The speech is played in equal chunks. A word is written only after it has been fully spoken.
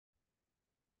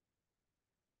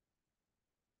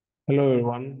Hello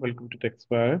everyone, welcome to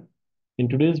TechSpire. In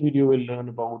today's video, we'll learn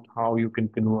about how you can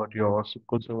convert your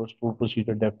SQL Server Stored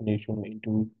Procedure definition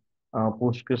into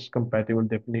Postgres compatible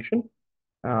definition.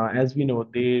 As we know,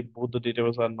 both the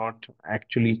database are not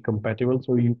actually compatible,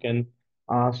 so you can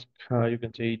you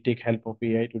can say, take help of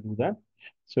AI to do that.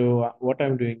 So what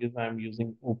I'm doing is I'm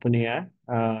using OpenAI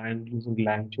and using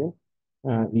LangChain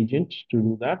agent to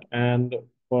do that. And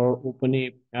for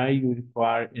OpenAI, you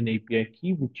require an API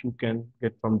key which you can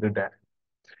get from the data.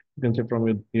 You can say from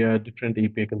a different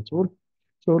API console.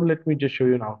 So let me just show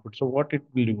you an output. So what it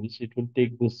will do is it will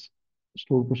take this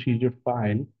stored procedure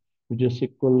file, which is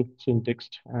SQL syntax.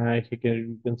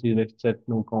 You can see that set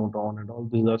no count on and all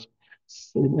these are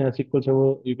SQL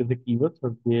Server. You can say keywords,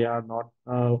 but they are not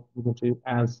you can say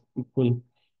as equal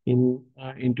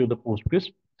into the Postgres.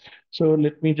 So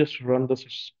let me just run the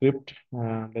script.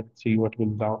 Let's see what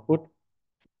will the output.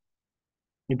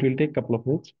 It will take a couple of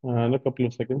minutes, a couple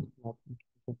of seconds.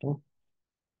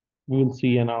 We will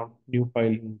see an our new file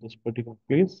in this particular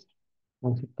place.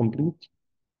 Once it completes,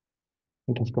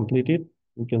 it has completed.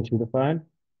 You can see the file,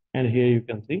 and here you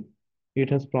can see it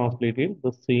has translated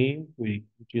the same way,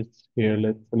 which is here.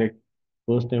 Let's select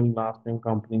first name, last name,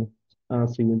 company,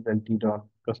 sales, LT dot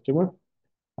customer.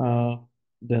 Uh,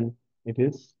 then it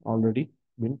is already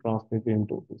been translated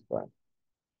into this file.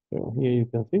 So here you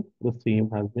can see the same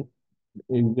has been,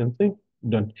 you can say,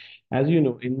 done. As you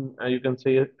know, in you can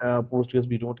say Postgres,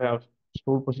 we don't have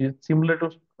stored procedures similar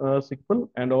to SQL,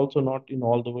 and also not in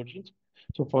all the versions.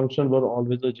 So functions were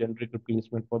always a generic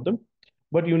replacement for them.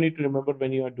 But you need to remember,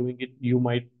 when you are doing it, you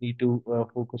might need to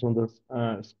focus on the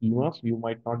schemas. You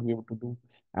might not be able to do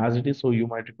as it is, so you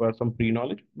might require some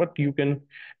pre-knowledge, but you can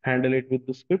handle it with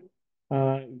the script.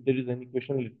 If there is any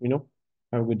question, let me know.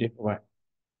 Have a good day. Bye.